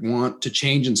they want to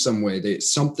change in some way.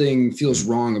 Something feels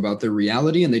wrong about their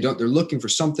reality, and they're looking for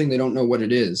something. They don't know what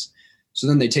it is. So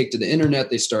then they take to the internet,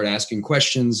 they start asking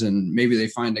questions, and maybe they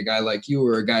find a guy like you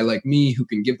or a guy like me who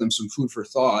can give them some food for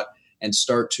thought and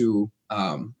start to,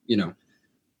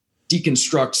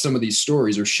 deconstruct some of these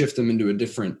stories or shift them into a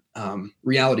different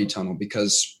reality tunnel,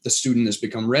 because the student has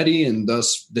become ready and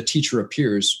thus the teacher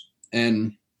appears.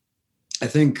 And I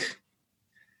think,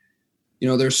 you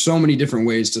know, there's so many different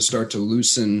ways to start to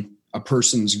loosen a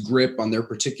person's grip on their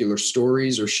particular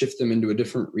stories or shift them into a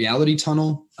different reality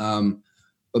tunnel.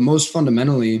 But most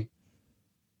fundamentally,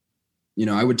 you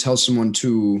know, I would tell someone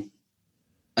to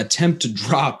attempt to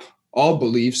drop all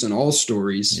beliefs and all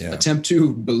stories, attempt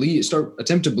to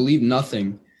believe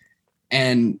nothing,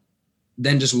 and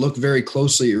then just look very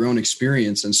closely at your own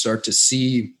experience and start to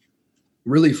see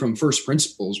really from first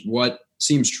principles what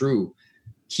seems true.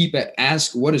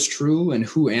 Ask what is true and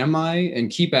who am I, and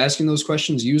keep asking those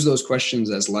questions. Use those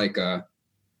questions as like a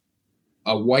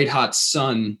white hot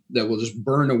sun that will just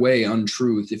burn away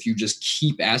untruth if you just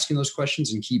keep asking those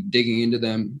questions and keep digging into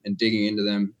them and digging into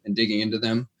them and digging into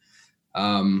them.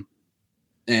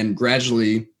 And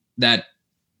gradually that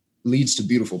leads to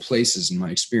beautiful places in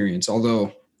my experience,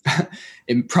 although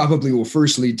it probably will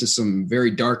first lead to some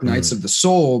very dark nights of the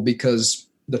soul, because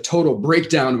the total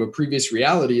breakdown of a previous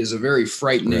reality is a very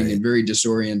frightening and very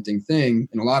disorienting thing.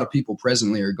 And a lot of people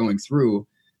presently are going through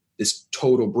this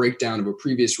total breakdown of a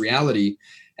previous reality,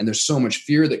 and there's so much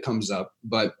fear that comes up.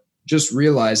 But just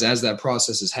realize as that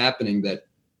process is happening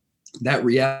that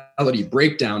reality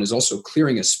breakdown is also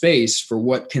clearing a space for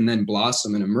what can then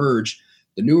blossom and emerge,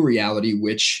 the new reality,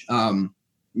 which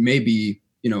may be,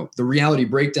 you know, the reality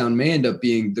breakdown may end up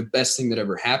being the best thing that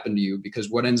ever happened to you, because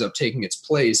what ends up taking its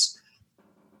place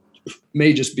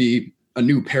may just be a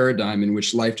new paradigm in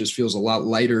which life just feels a lot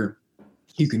lighter.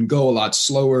 You can go a lot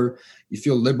slower. You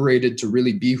feel liberated to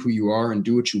really be who you are and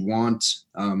do what you want.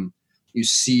 You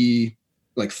see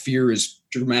like fear is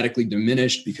dramatically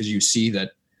diminished because you see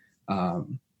that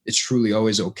it's truly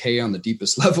always okay on the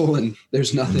deepest level, and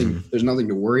there's nothing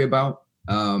to worry about.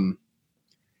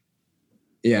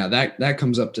 That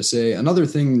comes up to say. Another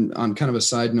thing on kind of a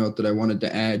side note that I wanted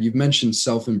to add, you've mentioned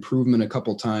self-improvement a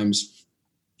couple times.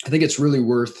 I think it's really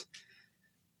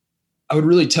I would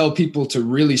really tell people to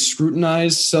really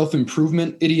scrutinize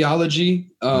self-improvement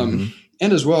ideology. And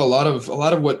as well, a lot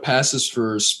of what passes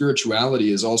for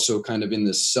spirituality is also kind of in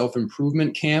this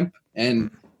self-improvement camp. And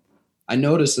I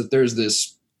noticed that there's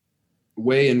this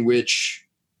way in which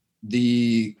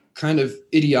the kind of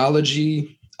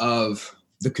ideology of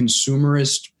the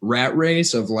consumerist rat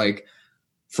race of like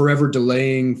forever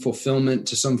delaying fulfillment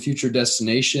to some future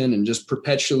destination and just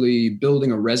perpetually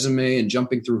building a resume and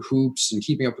jumping through hoops and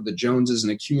keeping up with the Joneses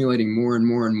and accumulating more and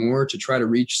more and more to try to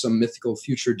reach some mythical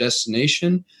future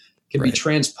destination can be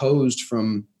transposed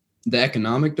from the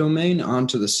economic domain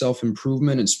onto the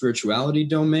self-improvement and spirituality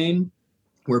domain,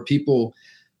 where people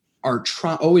are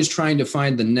always trying to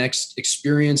find the next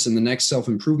experience and the next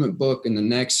self-improvement book and the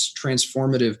next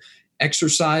transformative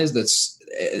exercise that's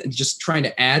just trying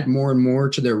to add more and more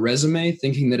to their resume,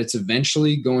 thinking that it's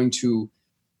eventually going to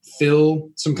fill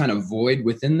some kind of void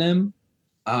within them.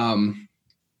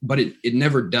 But it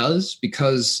never does,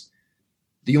 because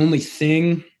the only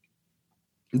thing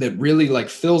that really like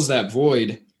fills that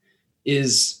void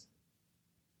is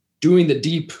doing the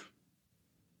deep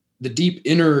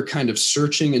inner kind of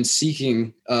searching and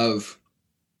seeking of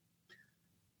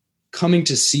coming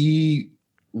to see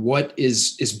what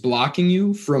is blocking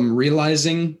you from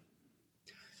realizing,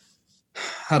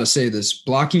 how to say this,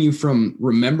 blocking you from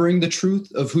remembering the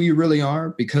truth of who you really are.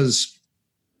 Because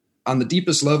on the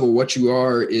deepest level, what you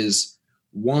are is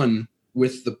one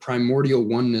with the primordial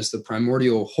oneness, the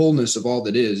primordial wholeness of all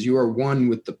that is. You are one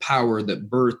with the power that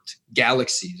birthed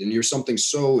galaxies, and you're something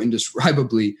so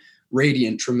indescribably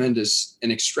radiant, tremendous,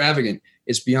 and extravagant.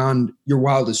 It's beyond your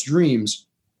wildest dreams.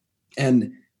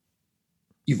 And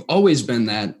you've always been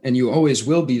that, and you always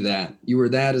will be that. You were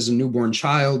that as a newborn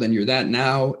child, and you're that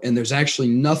now. And there's actually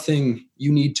nothing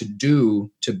you need to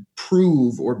do to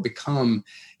prove or become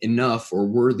enough or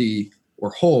worthy or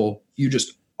whole. You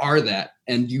just are that.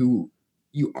 And you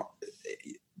are,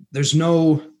 there's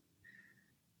no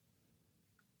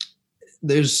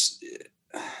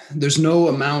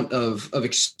amount of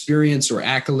experience or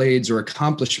accolades or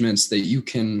accomplishments that you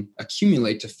can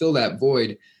accumulate to fill that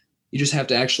void. You just have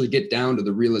to actually get down to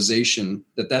the realization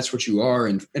that that's what you are,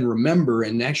 and remember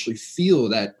and actually feel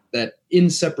that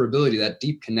inseparability, that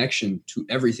deep connection to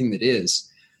everything that is.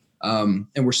 And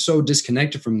we're so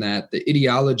disconnected from that. The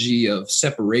ideology of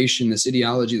separation, this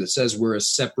ideology that says we're a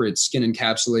separate skin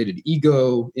encapsulated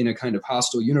ego in a kind of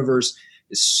hostile universe,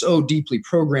 is so deeply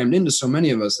programmed into so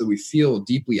many of us that we feel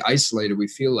deeply isolated. We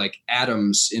feel like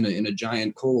atoms in a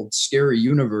giant, cold, scary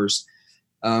universe.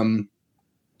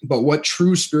 But what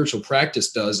true spiritual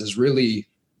practice does is really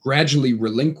gradually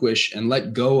relinquish and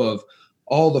let go of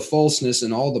all the falseness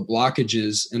and all the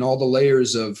blockages and all the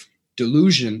layers of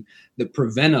delusion that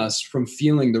prevent us from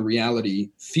feeling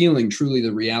truly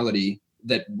the reality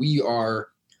that we are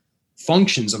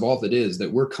functions of all that is,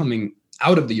 that we're coming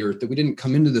out of the earth, that we didn't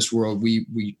come into this world.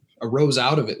 We arose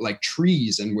out of it like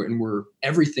trees, and we're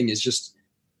everything is just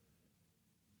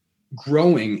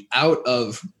growing out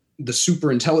of the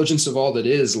super intelligence of all that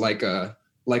is, like a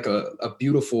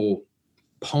beautiful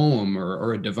poem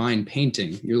or a divine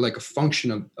painting. You're like a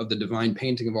function of the divine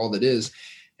painting of all that is.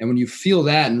 And when you feel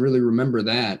that and really remember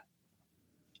that,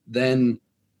 then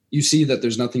you see that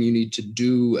there's nothing you need to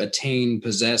do, attain,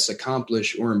 possess,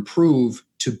 accomplish, or improve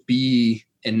to be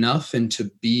enough and to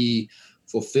be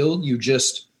fulfilled. You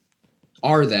just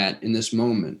are that in this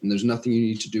moment, and there's nothing you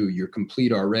need to do. You're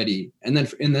complete already. And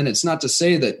then it's not to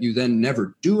say that you then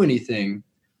never do anything,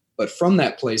 but from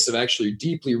that place of actually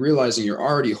deeply realizing you're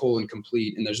already whole and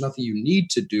complete and there's nothing you need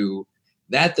to do,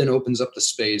 that then opens up the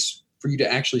space for you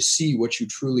to actually see what you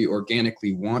truly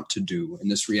organically want to do in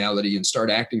this reality, and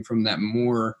start acting from that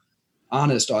more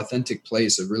honest, authentic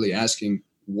place of really asking,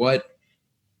 what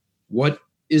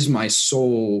is my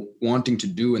soul wanting to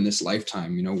do in this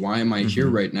lifetime? Why am I here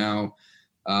right now?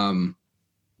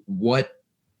 What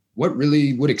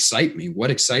really would excite me? What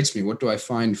excites me? What do I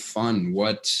find fun?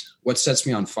 What sets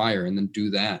me on fire? And then do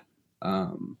that.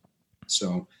 I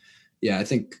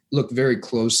think look very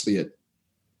closely at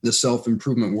the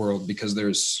self-improvement world, because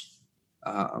there's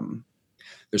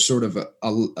sort of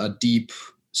a deep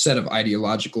set of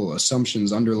ideological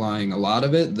assumptions underlying a lot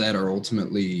of it that are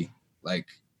ultimately like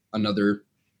another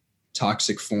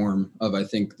toxic form of, I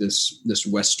think, this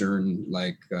Western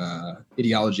like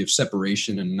ideology of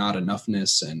separation and not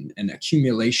enoughness and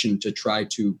accumulation to try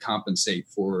to compensate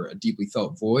for a deeply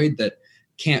felt void that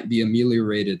can't be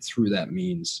ameliorated through that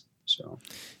means. So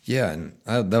yeah, and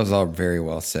that was all very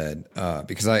well said,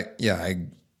 because I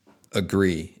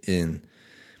agree in,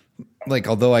 like,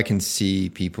 although I can see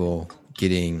people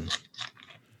getting,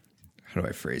 how do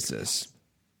I phrase this,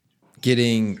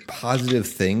 getting positive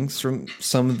things from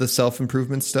some of the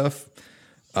self-improvement stuff,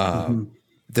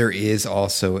 there is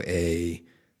also a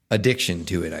addiction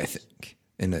to it, I think,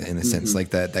 in a sense,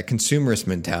 like that consumerist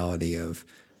mentality of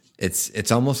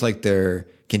it's almost like they're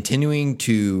continuing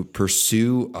to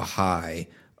pursue a high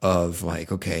of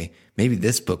like, okay, maybe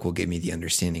this book will give me the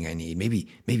understanding I need.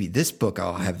 Maybe this book,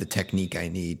 I'll have the technique I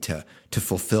need to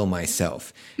fulfill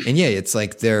myself. And yeah, it's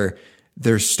like they're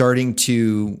starting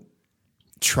to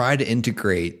try to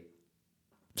integrate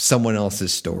someone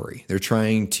else's story. They're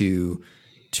trying to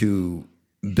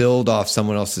build off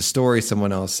someone else's story,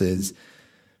 someone else's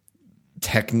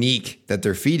technique that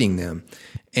they're feeding them.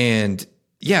 And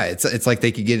yeah, it's like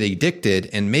they could get addicted,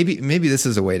 and maybe this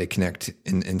is a way to connect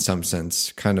in some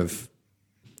sense, kind of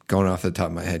going off the top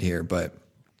of my head here, but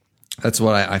that's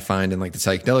what I find in like the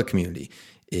psychedelic community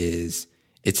is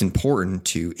it's important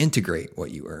to integrate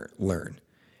what you learn.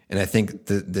 And I think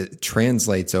that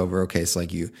translates over, okay, it's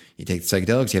like you take the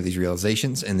psychedelics, you have these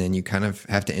realizations, and then you kind of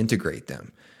have to integrate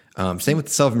them. Same with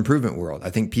the self-improvement world.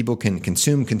 I think people can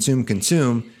consume,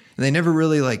 and they never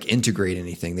really like integrate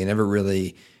anything. They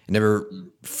never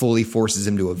fully forces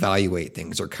them to evaluate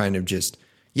things, or kind of just,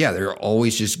 yeah, they're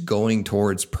always just going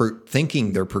towards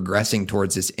thinking they're progressing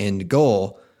towards this end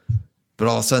goal, but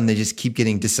all of a sudden they just keep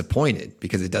getting disappointed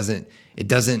because it doesn't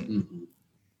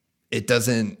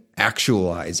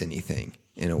actualize anything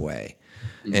in a way.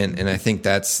 And I think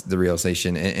that's the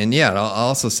realization. And yeah, I'll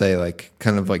also say, like,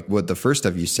 kind of like what the first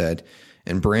of you said,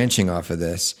 and branching off of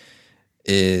this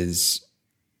is,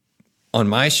 on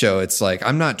my show, it's like,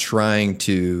 I'm not trying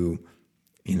to,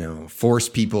 force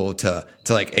people to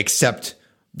like accept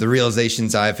the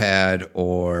realizations I've had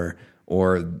or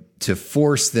to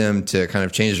force them to kind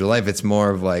of change their life. It's more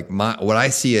of like what I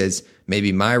see as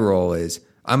maybe my role is,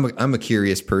 I'm a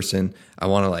curious person. I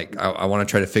want to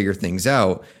try to figure things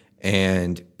out,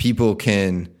 and people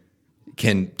can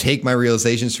take my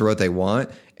realizations for what they want,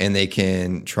 and they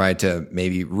can try to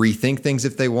maybe rethink things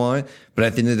if they want. But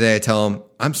at the end of the day, I tell them,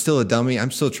 I'm still a dummy. I'm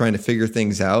still trying to figure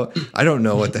things out. I don't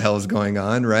know what the hell is going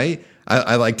on, right?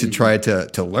 I like to try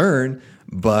to learn.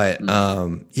 But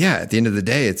yeah, at the end of the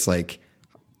day, it's like,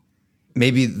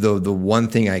 maybe the one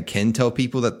thing I can tell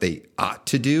people that they ought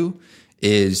to do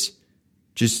is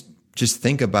just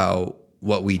think about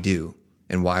what we do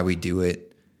and why we do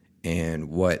it and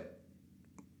what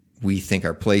we think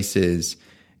our place is.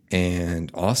 And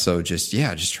also just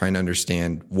trying to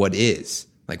understand what is,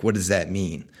 like, what does that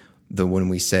mean? When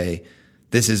we say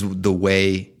this is the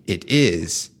way it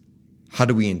is, how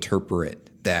do we interpret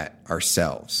that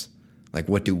ourselves? Like,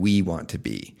 what do we want to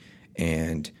be?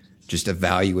 And just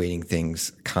evaluating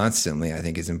things constantly, I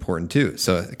think, is important too.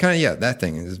 So kind of, that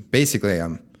thing is basically,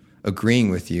 I'm agreeing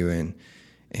with you.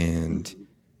 And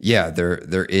yeah,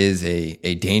 there is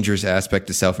a dangerous aspect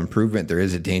to self-improvement. There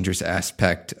is a dangerous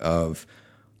aspect of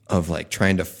like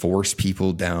trying to force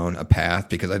people down a path,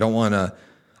 because I don't want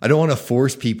to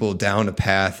force people down a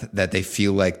path that they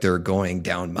feel like they're going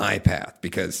down my path,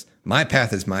 because my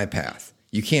path is my path.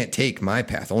 You can't take my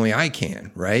path. Only I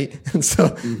can. Right. And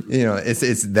so,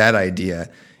 it's that idea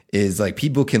is like,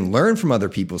 people can learn from other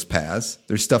people's paths.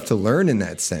 There's stuff to learn in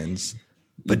that sense,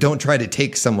 but don't try to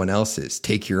take someone else's.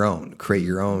 Take your own, create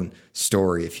your own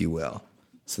story, if you will.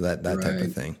 So that right. Type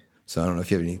of thing. So I don't know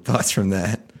if you have any thoughts from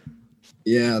that.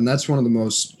 Yeah, and that's one of the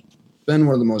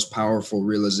most powerful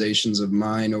realizations of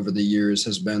mine over the years,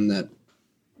 has been that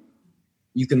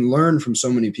you can learn from so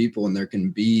many people, and there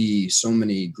can be so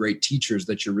many great teachers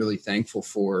that you're really thankful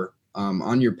for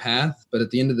on your path. But at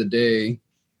the end of the day,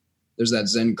 there's that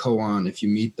Zen koan: if you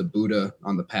meet the Buddha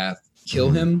on the path,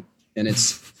 kill him. And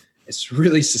it's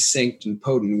really succinct and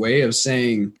potent way of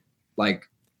saying, like,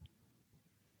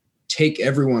 take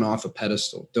everyone off a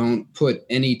pedestal. Don't put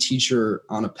any teacher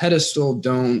on a pedestal.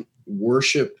 Don't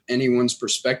worship anyone's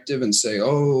perspective and say,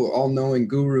 oh, all-knowing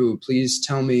guru, please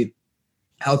tell me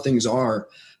how things are,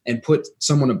 and put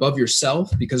someone above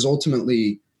yourself, because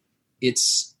ultimately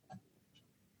it's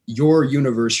your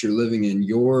universe you're living in,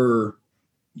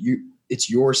 it's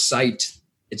your sight,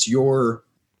 it's your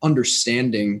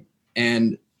understanding,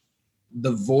 and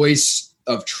the voice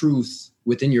of truth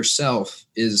within yourself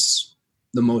is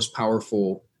the most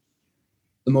powerful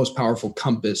the most powerful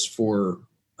compass for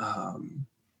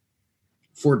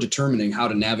determining how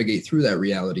to navigate through that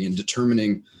reality and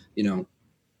determining,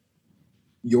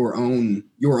 your own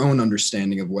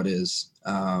understanding of what is.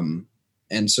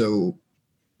 And so,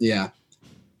 yeah.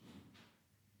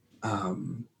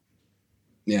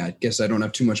 Yeah, I guess I don't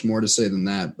have too much more to say than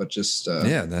that, but just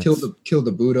kill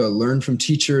the Buddha, learn from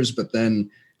teachers, but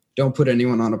then don't put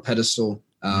anyone on a pedestal.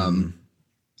 And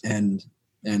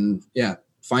yeah,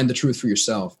 find the truth for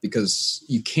yourself, because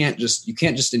you can't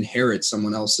just inherit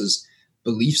someone else's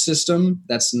belief system.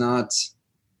 That's not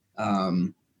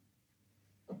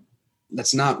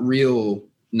real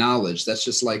knowledge. That's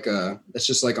just like a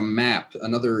map.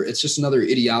 It's just another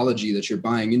ideology that you're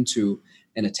buying into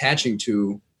and attaching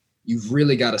to. You've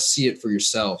really got to see it for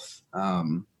yourself.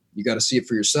 You got to see it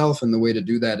for yourself. And the way to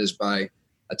do that is by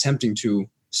attempting to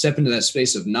step into that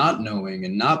space of not knowing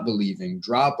and not believing,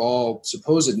 drop all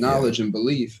supposed knowledge and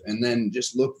belief, and then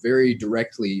just look very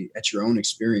directly at your own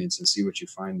experience and see what you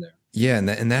find there. Yeah.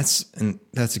 And that's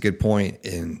a good point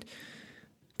in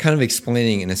kind of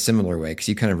explaining in a similar way, because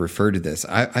you kind of referred to this.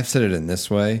 I've said it in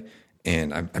this way,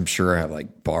 and I'm sure I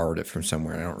have borrowed it from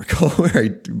somewhere. I don't recall where I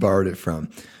borrowed it from.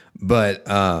 But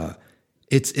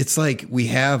it's like we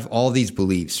have all these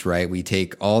beliefs, right? We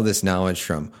take all this knowledge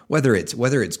from whether it's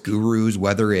gurus,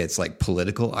 whether it's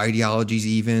political ideologies,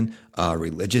 even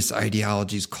religious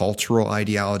ideologies, cultural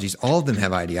ideologies. All of them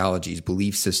have ideologies,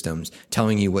 belief systems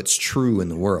telling you what's true in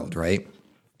the world, right?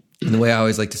 And the way I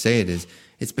always like to say it is,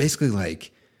 it's basically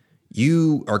like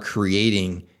you are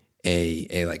creating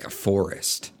a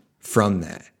forest from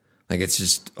that. It's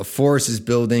just a forest is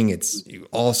building. It's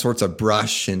all sorts of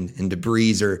brush and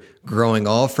debris are growing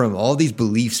all from all these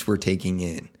beliefs we're taking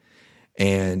in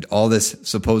and all this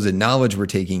supposed knowledge we're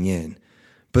taking in.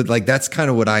 But that's kind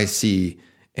of what I see.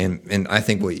 And I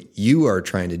think what you are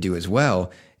trying to do as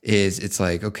well is it's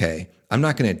okay, I'm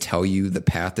not going to tell you the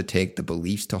path to take, the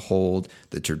beliefs to hold,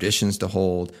 the traditions to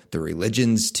hold, the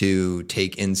religions to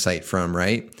take insight from,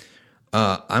 right?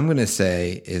 I'm going to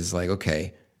say is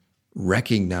okay,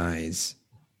 recognize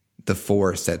the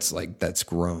forest that's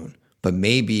grown, but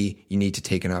maybe you need to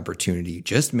take an opportunity,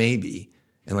 just maybe,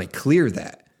 and clear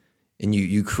that. And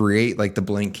you create the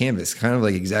blank canvas, kind of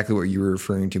exactly what you were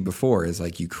referring to before, is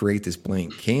you create this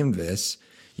blank canvas,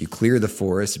 you clear the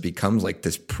forest, it becomes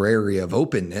this prairie of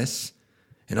openness.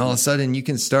 And all of a sudden you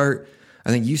can start,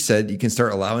 I think you said you can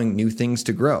start allowing new things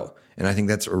to grow. And I think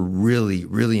that's a really,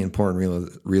 really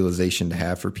important realization to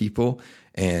have for people.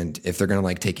 And if they're going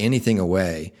to take anything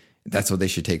away, that's what they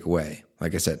should take away.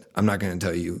 Like I said, I'm not going to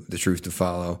tell you the truth to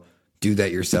follow. Do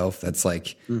that yourself. That's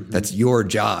that's your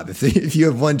job. If you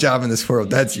have one job in this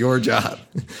world, that's your job.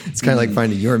 It's kind of like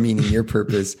finding your meaning, your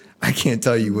purpose. I can't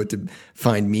tell you what to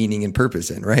find meaning and purpose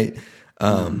in, right?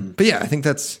 But yeah, I think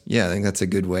that's a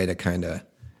good way to kind of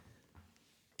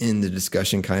end the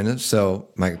discussion, kind of. So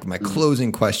my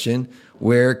closing question: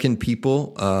 where can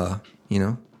people,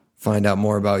 find out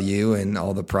more about you and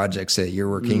all the projects that you're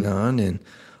working on and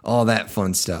all that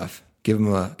fun stuff? Give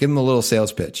them a little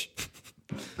sales pitch.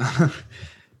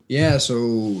 Yeah, so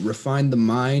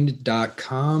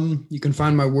refinethemind.com. You can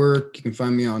find my work. You can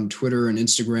find me on Twitter and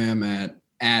Instagram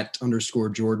at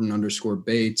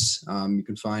 _Jordan_Bates. You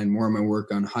can find more of my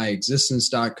work on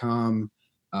highexistence.com.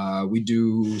 We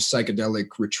do psychedelic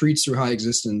retreats through High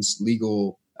Existence,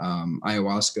 legal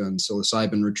ayahuasca and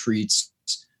psilocybin retreats,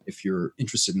 if you're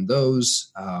interested in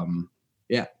those.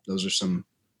 Those are some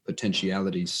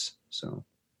potentialities. So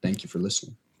thank you for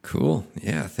listening. Cool.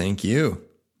 Yeah, thank you.